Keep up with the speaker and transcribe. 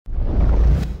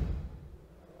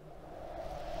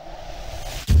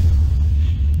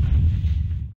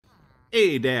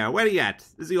Hey there, where you at?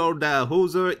 This is the old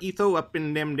hoser Etho up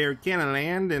in them there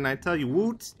Canaland, and I tell you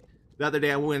what, the other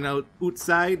day I went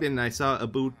outside and I saw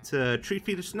about 3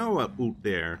 feet of snow up out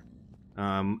there.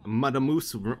 Mother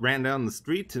Moose ran down the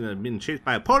street and had been chased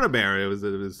by a polar bear. It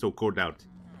was so cold out.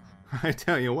 I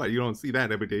tell you what, you don't see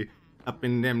that every day up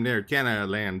in them there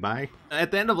Canaland, bye.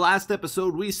 At the end of last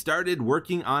episode, we started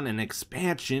working on an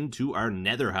expansion to our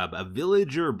nether hub, a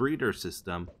villager breeder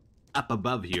system up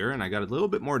above here, and I got a little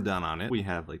bit more done on it. We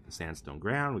have like the sandstone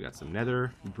ground, we got some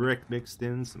nether brick mixed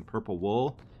in, some purple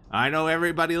wool. I know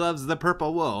everybody loves the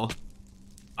purple wool.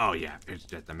 Oh yeah, it's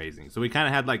just amazing. So we kind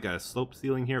of had like a slope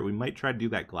ceiling here. We might try to do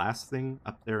that glass thing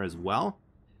up there as well.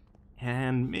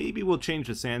 And maybe we'll change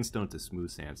the sandstone to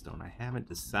smooth sandstone. I haven't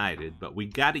decided, but we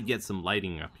got to get some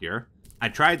lighting up here. I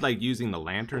tried like using the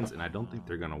lanterns and I don't think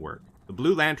they're gonna work. The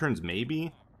blue lanterns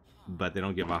maybe, but they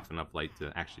don't give off enough light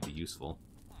to actually be useful,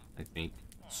 I think.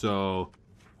 So,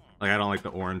 like, I don't like the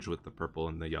orange with the purple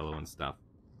and the yellow and stuff.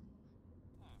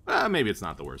 Maybe it's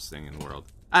not the worst thing in the world.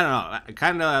 I don't know.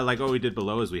 Kind of like what we did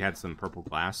below is we had some purple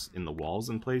glass in the walls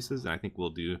in places, and I think we'll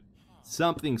do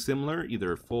something similar,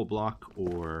 either full block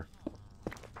or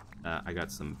I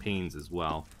got some panes as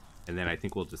well. And then I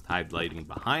think we'll just hide lighting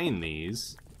behind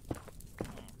these.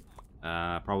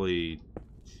 Probably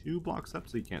 2 blocks up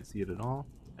so you can't see it at all.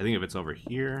 I think if it's over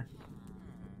here,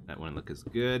 that wouldn't look as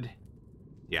good.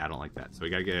 Yeah, I don't like that. So we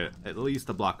gotta get it at least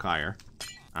a block higher.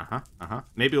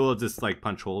 Maybe we'll just like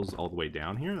punch holes all the way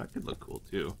down here. That could look cool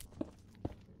too.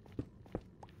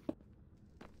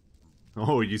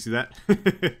 Oh, you see that?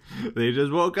 They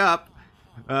just woke up.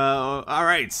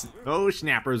 Alright. Oh,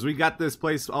 snappers. We got this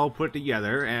place all put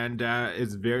together, and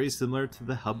it's very similar to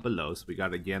the hub below. So we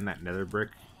got, again, that nether brick.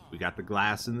 We got the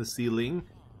glass in the ceiling.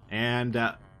 And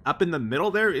up in the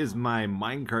middle there is my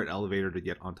minecart elevator to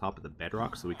get on top of the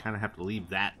bedrock, so we kind of have to leave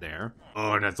that there.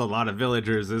 Oh, that's a lot of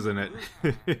villagers, isn't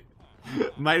it?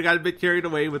 Might have got a bit carried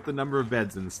away with the number of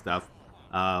beds and stuff.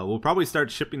 We'll probably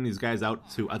start shipping these guys out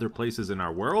to other places in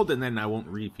our world, and then I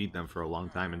won't refeed them for a long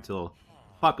time until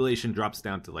population drops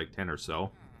down to like 10 or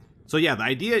so. So yeah, the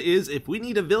idea is if we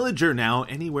need a villager now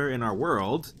anywhere in our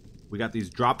world, we got these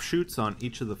drop chutes on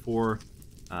each of the 4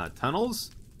 tunnels.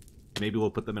 Maybe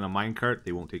we'll put them in a minecart.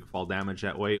 They won't take fall damage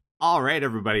that way. All right,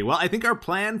 everybody. Well, I think our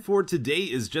plan for today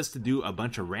is just to do a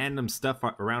bunch of random stuff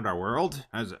around our world.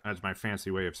 As my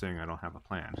fancy way of saying I don't have a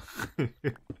plan.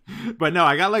 But no,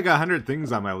 I got like 100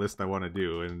 things on my list I want to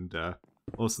do, and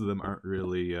most of them aren't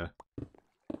really...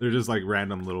 they're just like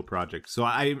random little projects. So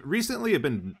I recently have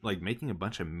been like making a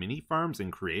bunch of mini farms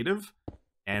in creative.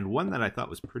 And one that I thought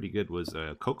was pretty good was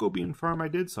a cocoa bean farm I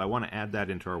did. So I want to add that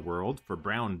into our world for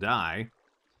brown dye.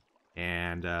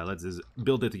 And let's just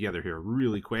build it together here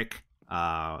really quick.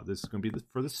 This is going to be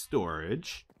for the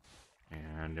storage.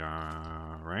 And,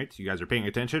 right, you guys are paying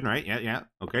attention, right? Yeah.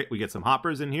 Okay, we get some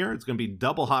hoppers in here. It's going to be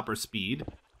double hopper speed.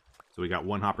 So we got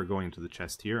 1 hopper going into the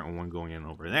chest here and 1 going in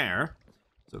over there.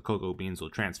 So cocoa beans will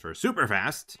transfer super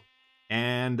fast.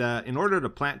 And in order to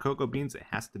plant cocoa beans, it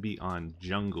has to be on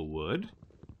jungle wood.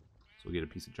 So we'll get a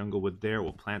piece of jungle wood there.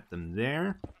 We'll plant them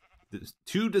there. There's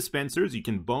 2 dispensers. You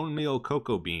can bone meal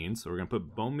cocoa beans. So we're going to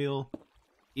put bone meal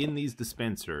in these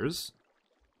dispensers.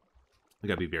 We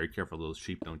got to be very careful those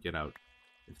sheep don't get out.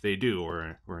 If they do,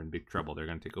 we're in big trouble. They're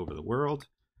going to take over the world.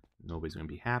 Nobody's going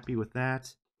to be happy with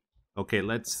that. Okay,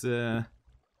 let's... I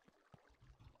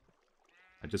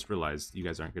just realized you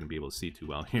guys aren't going to be able to see too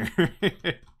well here.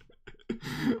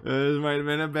 This might have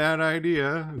been a bad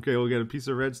idea. Okay, we'll get a piece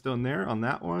of redstone there on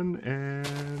that one,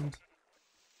 and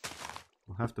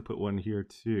we'll have to put one here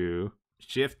too.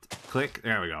 Shift, click,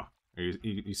 there we go.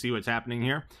 You see what's happening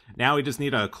here? Now we just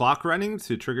need a clock running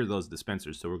to trigger those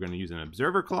dispensers. So we're going to use an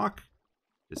observer clock.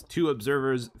 There's 2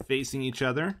 observers facing each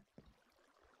other.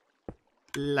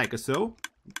 Like so.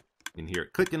 In here,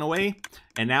 clicking away.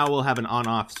 And now we'll have an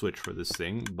on-off switch for this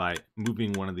thing by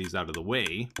moving one of these out of the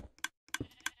way.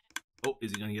 Oh,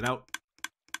 is he going to get out?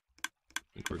 I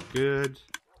think we're good.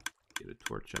 Get a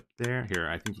torch up there. Here,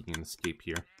 I think he can escape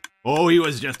here. Oh, he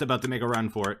was just about to make a run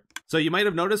for it. So you might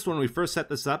have noticed when we first set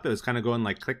this up, it was kind of going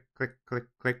like click, click, click,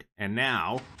 click. And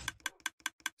now,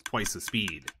 it's twice the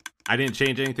speed. I didn't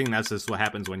change anything. That's just what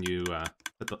happens when you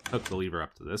hook the lever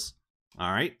up to this.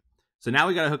 All right. So now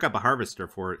we got to hook up a harvester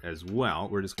for it as well.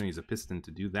 We're just going to use a piston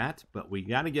to do that. But we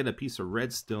got to get a piece of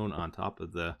redstone on top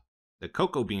of the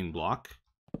cocoa bean block.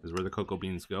 This is where the cocoa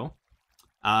beans go.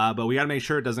 But we got to make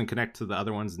sure it doesn't connect to the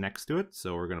other ones next to it.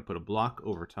 So we're going to put a block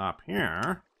over top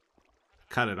here.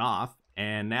 Cut it off.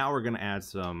 And now we're going to add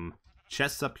some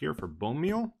chests up here for bone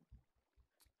meal.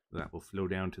 That will flow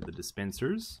down to the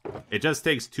dispensers. It just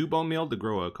takes 2 bone meal to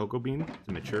grow a cocoa bean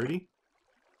to maturity.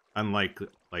 Unlike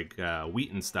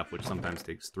wheat and stuff, which sometimes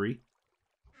takes 3.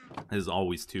 This is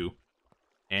always 2.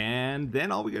 And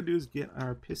then all we gotta do is get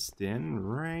our piston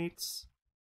right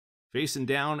facing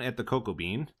down at the cocoa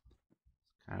bean.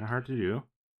 Kind of hard to do.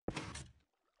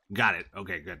 Got it.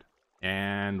 Okay, good.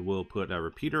 And we'll put a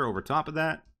repeater over top of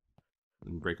that.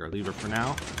 And break our lever for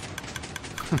now.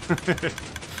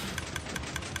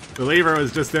 The lever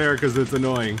was just there because it's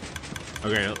annoying.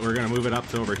 Okay, we're gonna move it up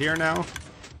to over here now.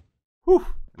 Whew.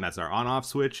 And that's our on-off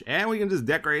switch. And we can just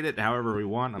decorate it however we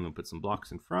want. I'm gonna put some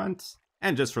blocks in front.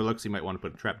 And just for looks, you might want to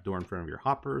put a trap door in front of your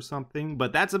hopper or something.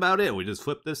 But that's about it. We just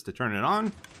flip this to turn it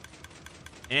on.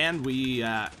 And we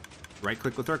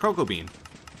right-click with our cocoa bean.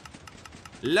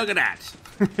 Look at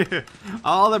that!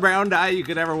 All the brown dye you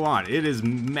could ever want. It is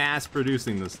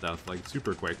mass-producing this stuff, like,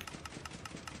 super quick.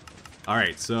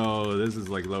 Alright, so this is,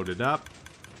 like, loaded up.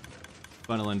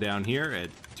 Funneling down here at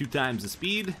 2 times the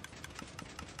speed.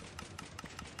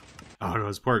 Oh,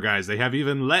 those poor guys. They have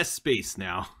even less space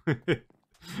now.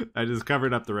 I just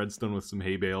covered up the redstone with some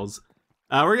hay bales.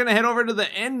 We're going to head over to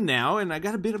the end now, and I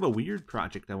got a bit of a weird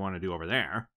project I want to do over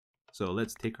there. So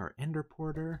let's take our ender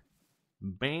porter.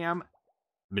 Bam.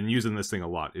 I've been using this thing a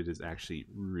lot. It is actually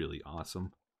really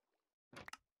awesome.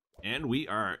 And we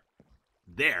are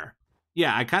there.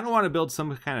 Yeah, I kind of want to build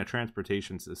some kind of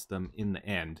transportation system in the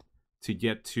end to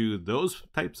get to those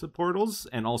types of portals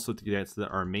and also to get to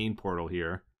our main portal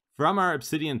here. From our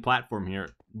obsidian platform here,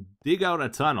 dig out a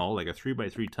tunnel, like a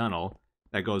 3x3 tunnel,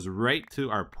 that goes right to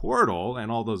our portal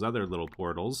and all those other little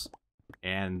portals,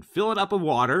 and fill it up with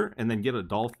water, and then get a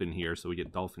dolphin here so we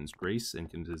get Dolphin's Grace and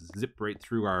can just zip right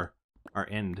through our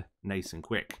end nice and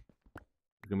quick.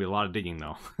 There's going to be a lot of digging,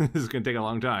 though. This is going to take a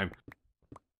long time.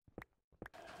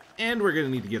 And we're going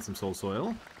to need to get some soul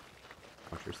soil.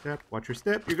 Watch your step, watch your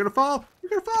step. You're going to fall!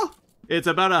 You're going to fall! It's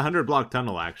about a 100-block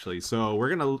tunnel, actually. So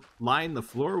we're going to line the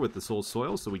floor with the soul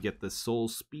soil so we get the soul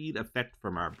speed effect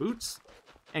from our boots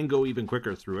and go even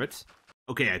quicker through it.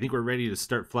 Okay, I think we're ready to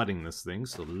start flooding this thing,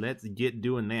 so let's get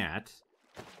doing that.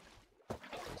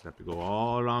 Just have to go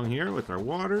all along here with our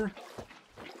water.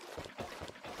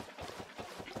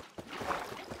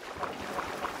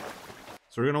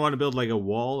 So we're going to want to build like a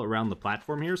wall around the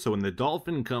platform here, so when the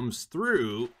dolphin comes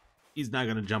through, he's not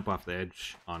going to jump off the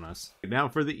edge on us. Now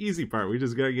for the easy part, we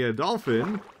just got to get a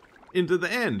dolphin into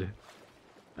the end.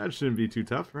 That shouldn't be too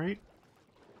tough, right?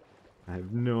 I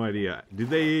have no idea. Do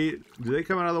they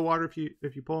come out of the water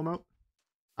if you pull them out?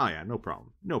 Oh yeah, no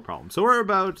problem. No problem. So we're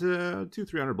about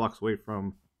 200-300 blocks away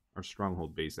from our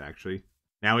stronghold base, actually.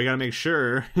 Now we gotta make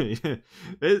sure,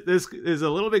 this is a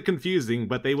little bit confusing,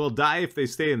 but they will die if they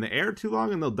stay in the air too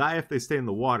long, and they'll die if they stay in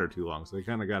the water too long. So they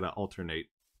kind of gotta alternate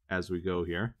as we go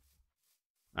here.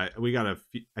 We got,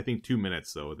 I think, 2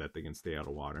 minutes, though, that they can stay out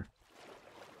of water.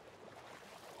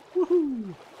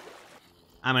 Woohoo!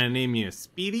 I'm gonna name you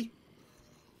Speedy.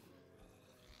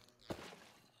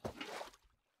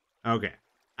 Okay.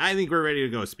 I think we're ready to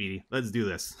go, Speedy. Let's do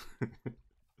this.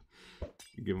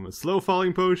 Give him a slow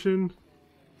falling potion.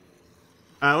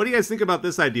 What do you guys think about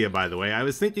this idea, by the way? I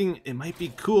was thinking it might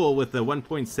be cool with the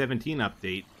 1.17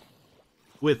 update.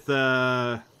 With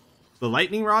the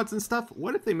lightning rods and stuff.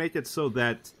 What if they make it so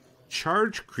that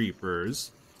charge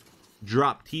creepers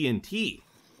drop TNT?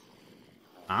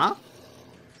 Huh?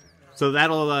 So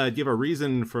that'll give a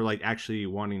reason for like actually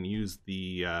wanting to use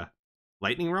the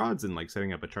lightning rods and like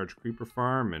setting up a charge creeper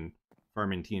farm and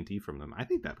farming TNT from them. I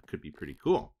think that could be pretty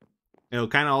cool. It'll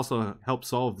kind of also help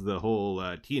solve the whole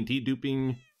TNT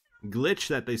duping glitch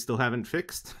that they still haven't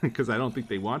fixed, because I don't think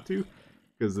they want to,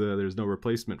 because there's no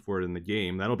replacement for it in the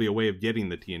game. That'll be a way of getting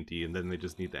the TNT, and then they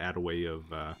just need to add a way of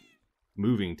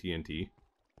moving TNT.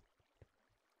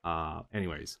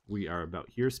 Anyways, we are about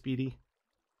here, Speedy.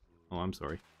 Oh, I'm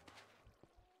sorry.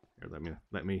 Here,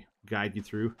 let me guide you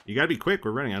through. You gotta be quick,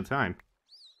 we're running out of time.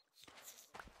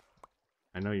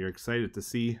 I know you're excited to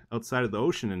see outside of the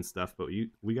ocean and stuff, but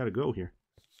we gotta go here.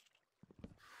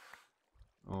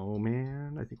 Oh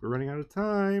man, I think we're running out of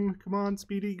time. Come on,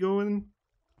 Speedy, go in.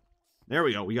 There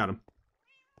we go, we got him.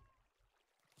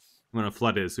 I'm gonna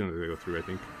flood it as soon as I go through, I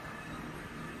think.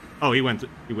 Oh, he went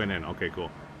in. Okay,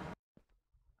 cool.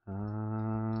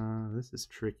 This is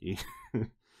tricky. Okay,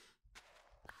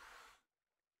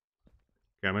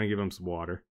 I'm gonna give him some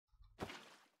water.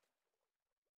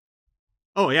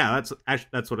 Oh yeah,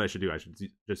 that's what I should do. I should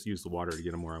just use the water to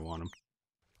get him where I want him.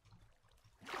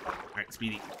 All right,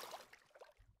 Speedy.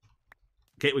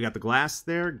 Okay, we got the glass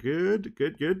there. Good,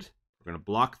 good, good. We're gonna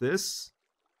block this.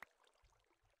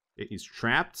 Okay, he's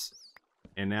trapped,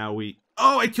 and now we.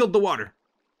 Oh, I killed the water.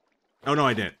 Oh no,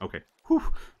 I didn't. Okay. Whew.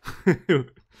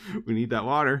 We need that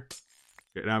water.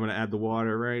 Okay, now I'm gonna add the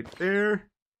water right there.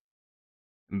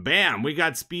 Bam! We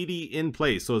got Speedy in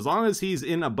place. So as long as he's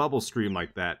in a bubble stream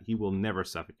like that, he will never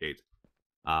suffocate.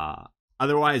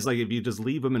 Otherwise, like, if you just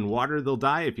leave them in water, they'll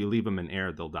die. If you leave them in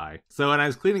air, they'll die. So when I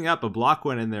was cleaning up, a block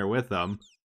went in there with them.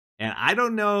 And I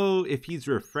don't know if he's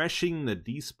refreshing the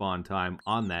despawn time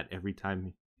on that every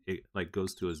time it, like,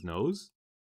 goes to his nose.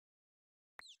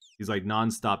 He's, like,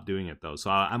 non-stop doing it, though. So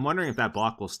I'm wondering if that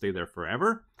block will stay there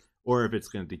forever, or if it's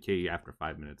going to decay after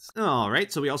 5 minutes.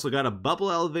 Alright, so we also got a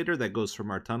bubble elevator that goes from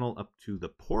our tunnel up to the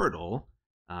portal.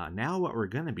 Now what we're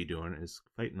going to be doing is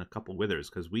fighting a couple withers,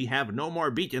 because we have no more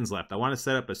beacons left. I want to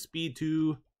set up a speed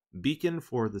 2 beacon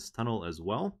for this tunnel as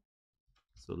well.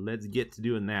 So let's get to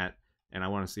doing that. And I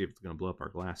want to see if it's going to blow up our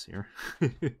glass here.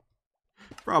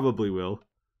 Probably will.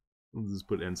 We'll just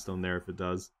put endstone there if it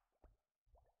does.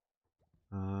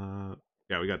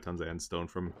 Yeah, we got tons of endstone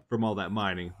from all that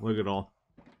mining. Look at all.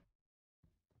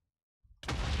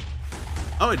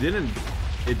 Oh, it didn't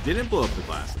blow up the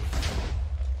glass.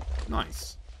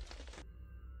 Nice.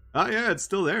 Oh yeah, it's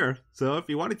still there. So if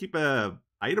you want to keep a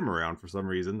item around for some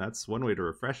reason, that's one way to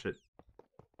refresh it.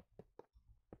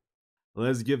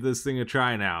 Let's give this thing a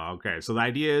try now. Okay, so the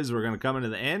idea is we're going to come into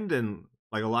the end, and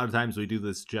like a lot of times we do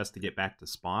this just to get back to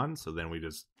spawn, so then we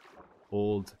just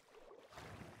hold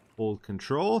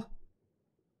control.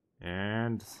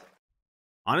 And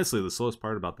honestly, the slowest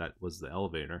part about that was the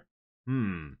elevator.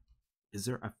 Is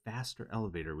there a faster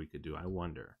elevator we could do? I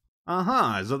wonder.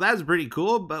 So that's pretty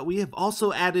cool, but we have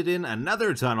also added in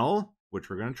another tunnel, which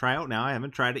we're going to try out now. I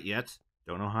haven't tried it yet.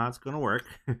 Don't know how it's going to work.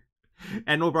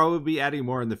 And we'll probably be adding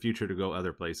more in the future to go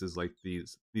other places, like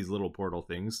these little portal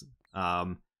things.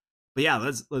 But yeah,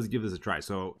 let's give this a try.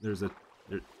 So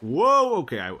whoa,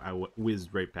 okay, I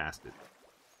whizzed right past it.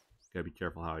 Gotta be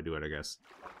careful how I do it, I guess.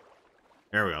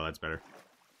 There we go, that's better.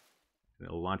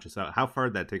 It'll launch us out. How far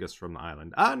did that take us from the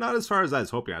island? Not as far as I was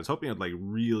hoping. I was hoping it'd like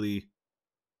really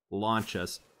launch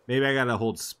us. Maybe I gotta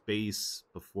hold space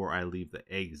before I leave the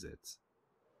exit.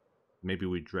 Maybe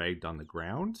we dragged on the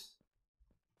ground?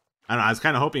 I don't know, I was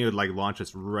kind of hoping it would like launch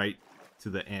us right to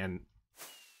the end,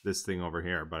 this thing over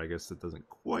here, but I guess it doesn't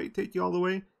quite take you all the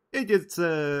way. It gets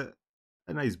a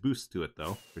nice boost to it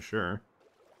though, for sure.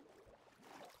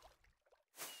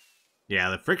 Yeah,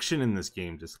 the friction in this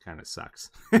game just kind of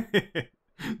sucks.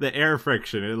 The air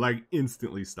friction, it like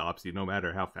instantly stops you no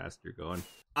matter how fast you're going.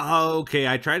 Okay,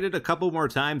 I tried it a couple more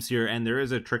times here, and there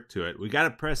is a trick to it. We gotta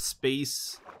press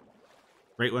space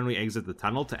right when we exit the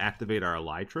tunnel to activate our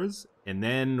elytras, and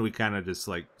then we kind of just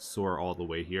like soar all the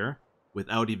way here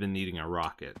without even needing a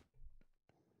rocket.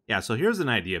 Yeah, so here's an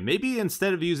idea. Maybe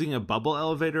instead of using a bubble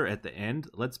elevator at the end,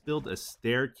 let's build a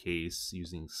staircase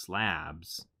using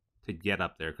slabs to get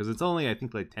up there, because it's only, I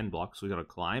think, like 10 blocks we gotta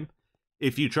climb.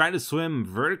 If you try to swim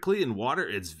vertically in water,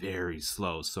 it's very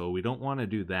slow, so we don't want to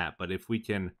do that. But if we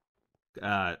can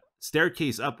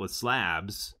staircase up with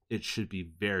slabs, it should be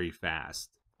very fast.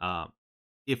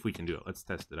 If we can do it. Let's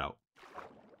test it out.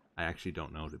 I actually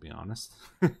don't know, to be honest.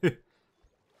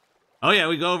 Oh yeah,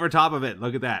 we go over top of it.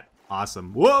 Look at that.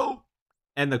 Awesome. Whoa!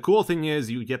 And the cool thing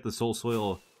is you get the soul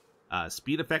soil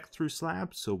speed effect through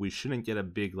slabs, so we shouldn't get a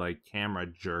big like camera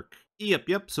jerk.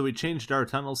 Yep. So we changed our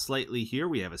tunnel slightly here.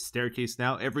 We have a staircase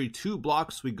now. Every 2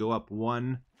 blocks we go up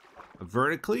 1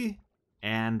 vertically,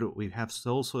 and we have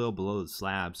soul soil below the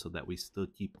slab so that we still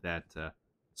keep that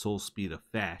soul speed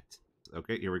effect.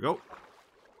 Okay, here we go.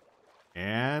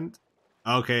 And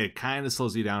okay, it kind of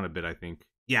slows you down a bit, I think.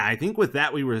 Yeah, I think with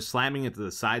that we were slamming into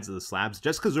the sides of the slabs.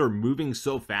 Just because we're moving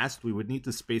so fast, we would need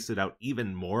to space it out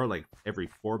even more, like every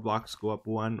 4 blocks go up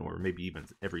 1, or maybe even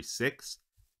every 6.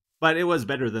 But it was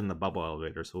better than the bubble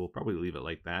elevator, so we'll probably leave it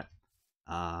like that.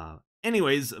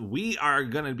 Anyways, we are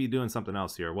going to be doing something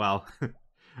else here. Well,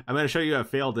 I'm going to show you a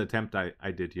failed attempt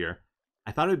I did here.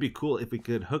 I thought it would be cool if we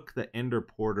could hook the Ender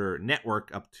Porter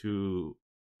network up to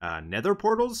nether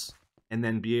portals, and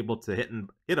then be able to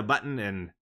hit a button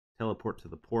and teleport to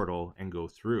the portal and go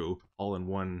through all in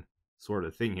one sort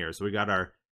of thing here. So we got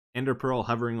our Ender Pearl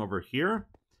hovering over here.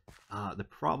 The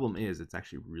problem is it's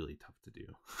actually really tough to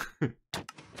do.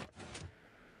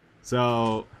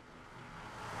 So,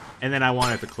 and then I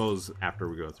want it to close after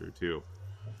we go through too.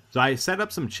 So I set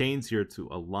up some chains here to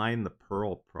align the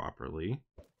pearl properly.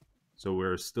 So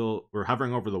we're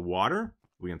hovering over the water.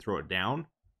 We can throw it down.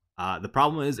 The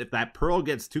problem is if that pearl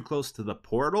gets too close to the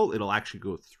portal, it'll actually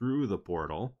go through the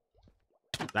portal.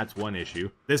 That's one issue.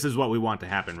 This is what we want to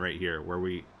happen right here, where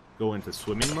we go into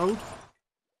swimming mode.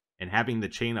 And having the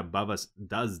chain above us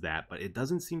does that, but it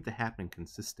doesn't seem to happen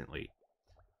consistently.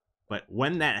 But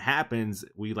when that happens,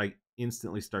 we like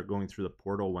instantly start going through the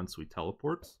portal once we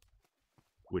teleport,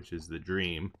 which is the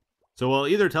dream. So we'll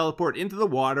either teleport into the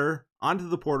water, onto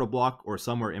the portal block, or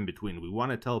somewhere in between. We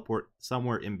want to teleport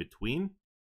somewhere in between,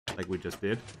 like we just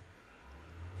did.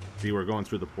 See, we're going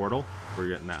through the portal. We're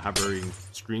getting that hovering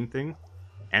screen thing.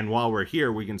 And while we're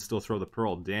here, we can still throw the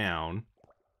pearl down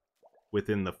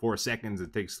within the 4 seconds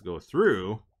it takes to go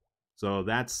through. So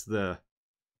that's the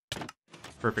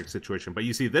perfect situation. But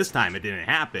you see, this time it didn't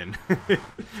happen.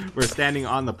 We're standing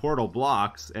on the portal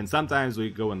blocks, and sometimes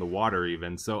we go in the water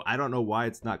even. So I don't know why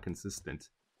it's not consistent.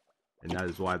 And that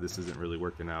is why this isn't really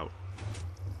working out.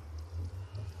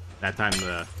 That time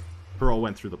the pearl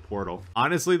went through the portal.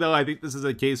 Honestly, though, I think this is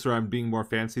a case where I'm being more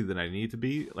fancy than I need to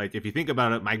be. Like, if you think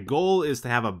about it, my goal is to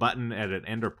have a button at an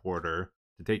ender porter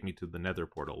to take me to the nether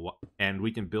portal. And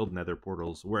we can build nether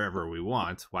portals wherever we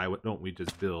want. Why don't we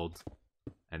just build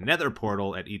a nether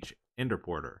portal at each ender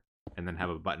porter and then have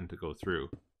a button to go through?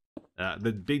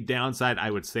 The big downside I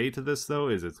would say to this, though,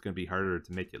 is it's going to be harder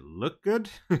to make it look good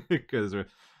because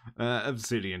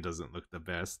obsidian doesn't look the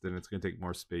best, and it's going to take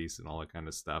more space and all that kind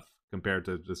of stuff compared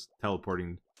to just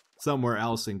teleporting somewhere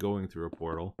else and going through a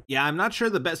portal. Yeah, I'm not sure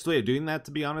the best way of doing that,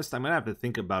 to be honest. I'm going to have to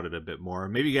think about it a bit more.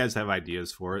 Maybe you guys have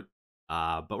ideas for it.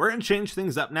 But we're going to change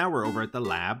things up now. We're over at the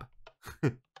lab.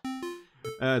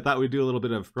 I thought we'd do a little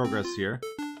bit of progress here.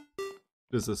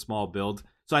 Just a small build.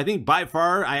 So I think by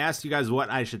far, I asked you guys what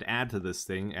I should add to this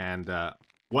thing. And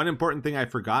one important thing I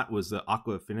forgot was the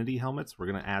aqua affinity helmets. We're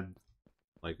going to add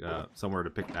like somewhere to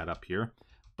pick that up here.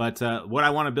 But what I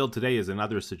want to build today is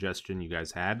another suggestion you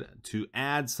guys had to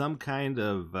add some kind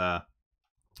of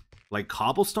like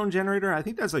cobblestone generator. I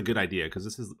think that's a good idea because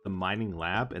this is the mining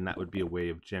lab, and that would be a way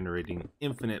of generating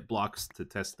infinite blocks to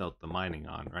test out the mining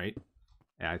on, right?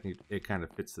 Yeah, I think it kind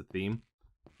of fits the theme.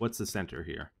 What's the center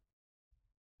here?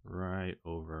 Right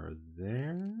over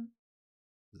there.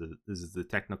 This is the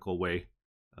technical way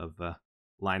of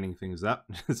lining things up.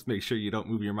 Just make sure you don't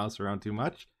move your mouse around too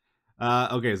much.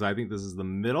 Okay, so I think this is the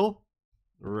middle,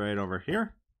 right over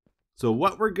here. So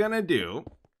what we're gonna do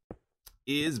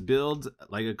is build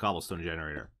like a cobblestone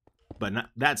generator. But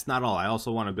that's not all. I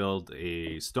also want to build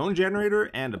a stone generator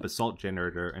and a basalt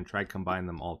generator and try combine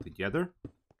them all together.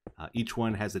 Each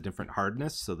one has a different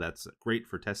hardness, so that's great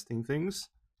for testing things.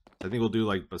 I think we'll do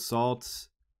like basalt,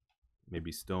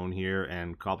 maybe stone here,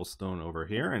 and cobblestone over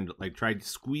here, and like try to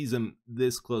squeeze them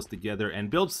this close together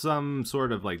and build some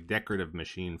sort of like decorative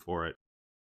machine for it.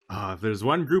 If there's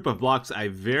one group of blocks I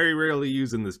very rarely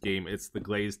use in this game, it's the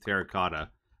glazed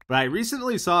terracotta. But I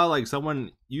recently saw like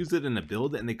someone use it in a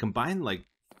build, and they combined like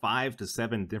 5 to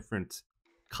 7 different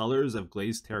colors of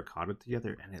glazed terracotta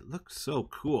together, and it looks so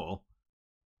cool.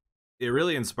 It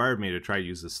really inspired me to try to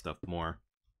use this stuff more.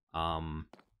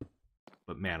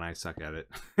 But man, I suck at it.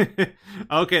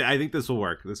 Okay, I think this will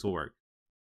work. This will work.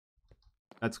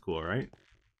 That's cool, right?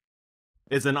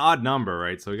 It's an odd number,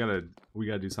 right? So we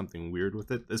gotta do something weird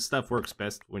with it. This stuff works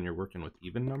best when you're working with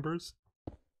even numbers,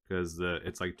 because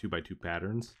it's like 2x2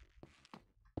 patterns.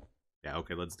 Yeah,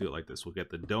 okay, let's do it like this. We'll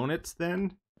get the donuts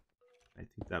then. I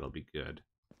think that'll be good.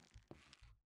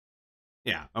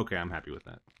 Yeah, okay, I'm happy with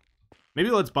that. Maybe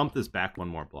let's bump this back one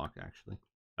more block, actually.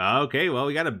 Okay, well,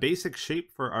 we got a basic shape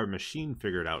for our machine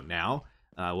figured out now.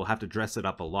 We'll have to dress it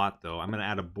up a lot, though. I'm going to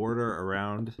add a border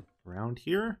around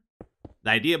here. The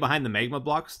idea behind the magma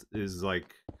blocks is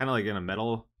like kind of like in a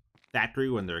metal factory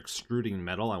when they're extruding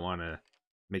metal. I want to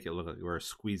make it look like we're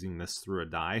squeezing this through a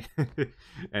die.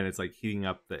 And it's like heating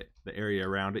up the area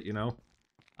around it, you know?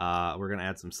 We're going to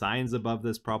add some signs above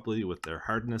this probably with their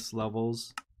hardness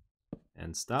levels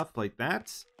and stuff like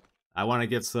that. I want to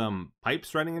get some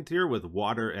pipes running into here with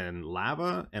water and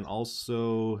lava, and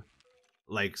also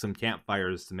like some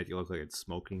campfires to make it look like it's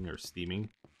smoking or steaming.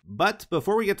 But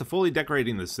before we get to fully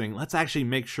decorating this thing, let's actually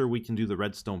make sure we can do the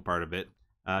redstone part of it.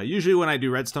 Usually when I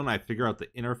do redstone, I figure out the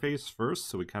interface first,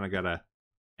 so we kind of got an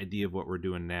idea of what we're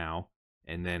doing now.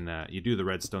 And then you do the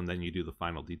redstone, then you do the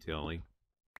final detailing.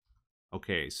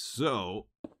 Okay, so,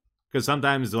 because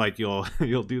sometimes like you'll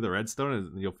do the redstone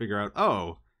and you'll figure out,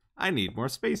 oh, I need more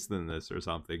space than this or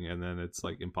something, and then it's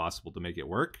like impossible to make it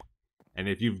work. And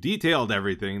if you've detailed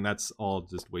everything, that's all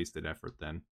just wasted effort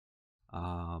then.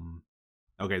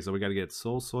 Okay, so we gotta get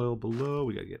soul soil below,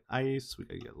 we gotta get ice, we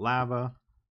gotta get lava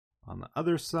on the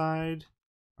other side.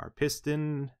 Our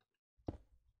piston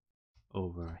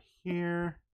over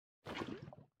here.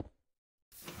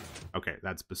 Okay,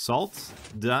 that's basalt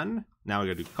done. Now we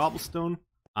gotta do cobblestone.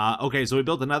 Okay, so we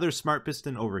built another smart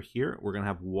piston over here. We're going to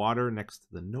have water next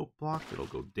to the note block. It'll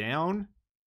go down.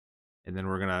 And then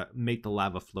we're going to make the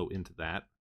lava flow into that.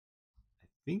 I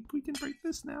think we can break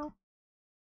this now.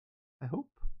 I hope.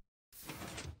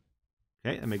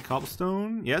 Okay, I made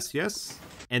cobblestone. Yes, yes.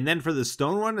 And then for the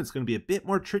stone one, it's going to be a bit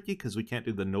more tricky because we can't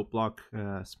do the note block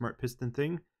smart piston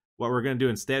thing. What we're going to do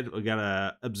instead, we got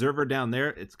a observer down there.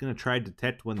 It's going to try to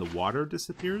detect when the water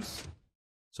disappears.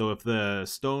 So if the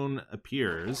stone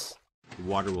appears, the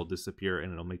water will disappear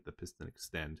and it'll make the piston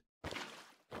extend.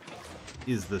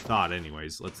 Is the thought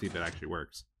anyways. Let's see if it actually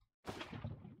works.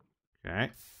 Okay.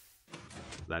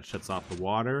 That shuts off the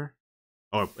water.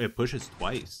 Oh, it pushes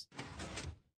twice.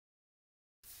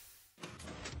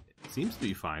 It seems to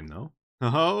be fine though.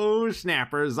 Oh,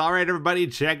 snappers. All right, everybody,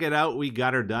 check it out. We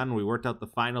got her done. We worked out the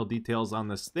final details on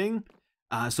this thing.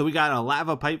 So we got a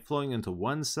lava pipe flowing into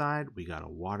one side. We got a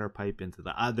water pipe into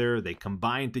the other. They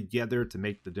combine together to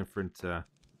make the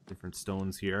different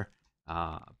stones here.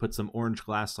 Put some orange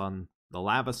glass on the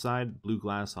lava side, blue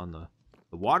glass on the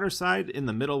water side. In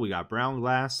the middle, we got brown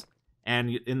glass. And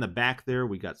in the back there,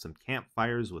 we got some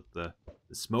campfires with the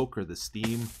smoke or the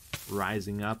steam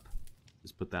rising up.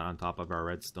 Just put that on top of our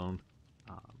redstone.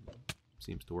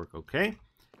 Seems to work okay.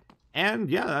 And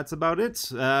yeah, that's about it.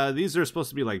 These are supposed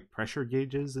to be like pressure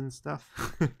gauges and stuff.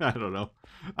 I don't know.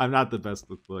 I'm not the best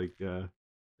with like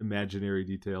imaginary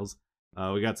details.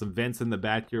 We got some vents in the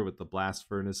back here with the blast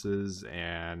furnaces,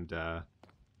 and yeah,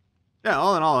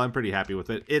 all in all, I'm pretty happy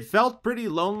with it. It felt pretty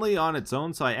lonely on its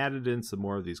own, so I added in some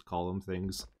more of these column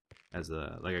things as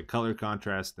a color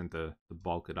contrast and to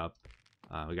bulk it up.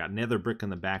 We got nether brick in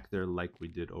the back there like we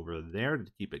did over there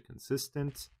to keep it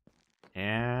consistent.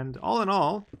 And all in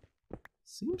all,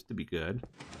 seems to be good.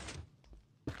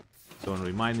 So when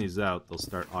we mine these out, they'll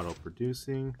start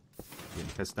auto-producing. We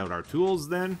can test out our tools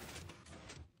then.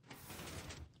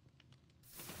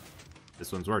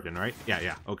 This one's working, right?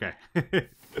 Yeah, okay.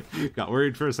 Got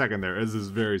worried for a second there. This is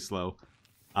very slow.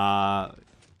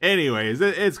 Anyways,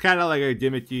 it's kind of like a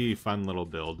gimmicky, fun little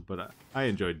build, but I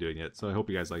enjoyed doing it, so I hope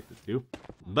you guys liked it too.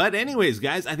 But anyways,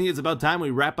 guys, I think it's about time we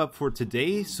wrap up for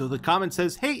today. So the comment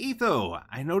says, "Hey, Etho,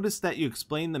 I noticed that you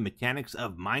explained the mechanics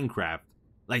of Minecraft,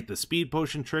 like the speed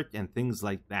potion trick and things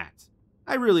like that.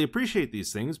 I really appreciate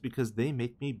these things because they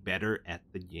make me better at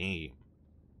the game.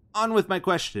 On with my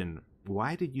question,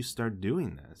 why did you start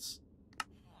doing this?"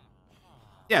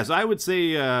 Yeah, so I would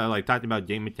say, like, talking about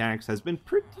game mechanics has been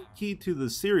pretty key to the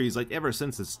series, like, ever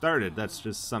since it started. That's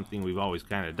just something we've always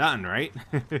kind of done, right?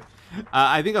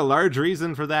 I think a large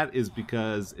reason for that is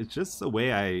because it's just the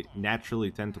way I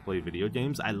naturally tend to play video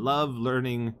games. I love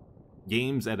learning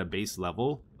games at a base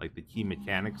level, like the key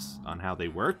mechanics on how they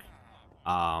work.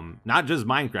 Not just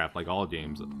Minecraft, like all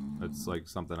games. It's, like,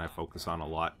 something I focus on a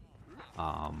lot.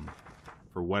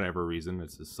 For whatever reason,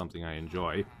 it's just something I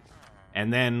enjoy.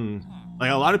 And then,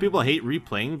 like, a lot of people hate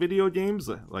replaying video games.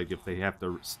 Like, if they have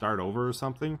to start over or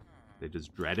something, they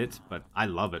just dread it. But I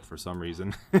love it for some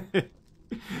reason.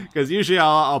 Because usually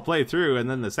I'll play through, and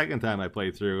then the second time I play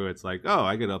through, it's like, oh,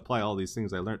 I get to apply all these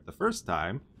things I learned the first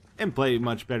time and play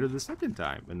much better the second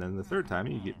time. And then the third time,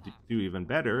 you get to do even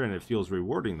better, and it feels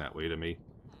rewarding that way to me.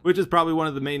 Which is probably one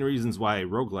of the main reasons why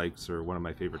roguelikes are one of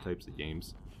my favorite types of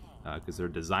games. Because they're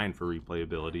designed for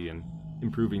replayability and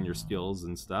improving your skills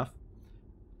and stuff.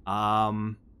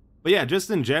 But yeah, just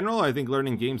in general, I think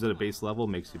learning games at a base level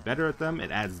makes you better at them.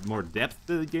 It adds more depth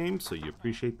to the game, so you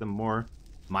appreciate them more.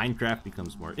 Minecraft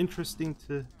becomes more interesting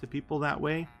to people that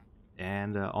way.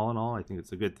 And all in all, I think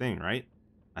it's a good thing, right?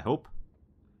 I hope.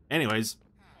 Anyways,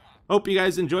 hope you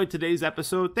guys enjoyed today's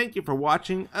episode. Thank you for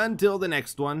watching. Until the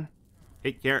next one,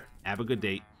 take care. Have a good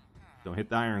day. Don't hit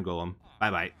the iron golem.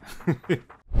 Bye-bye.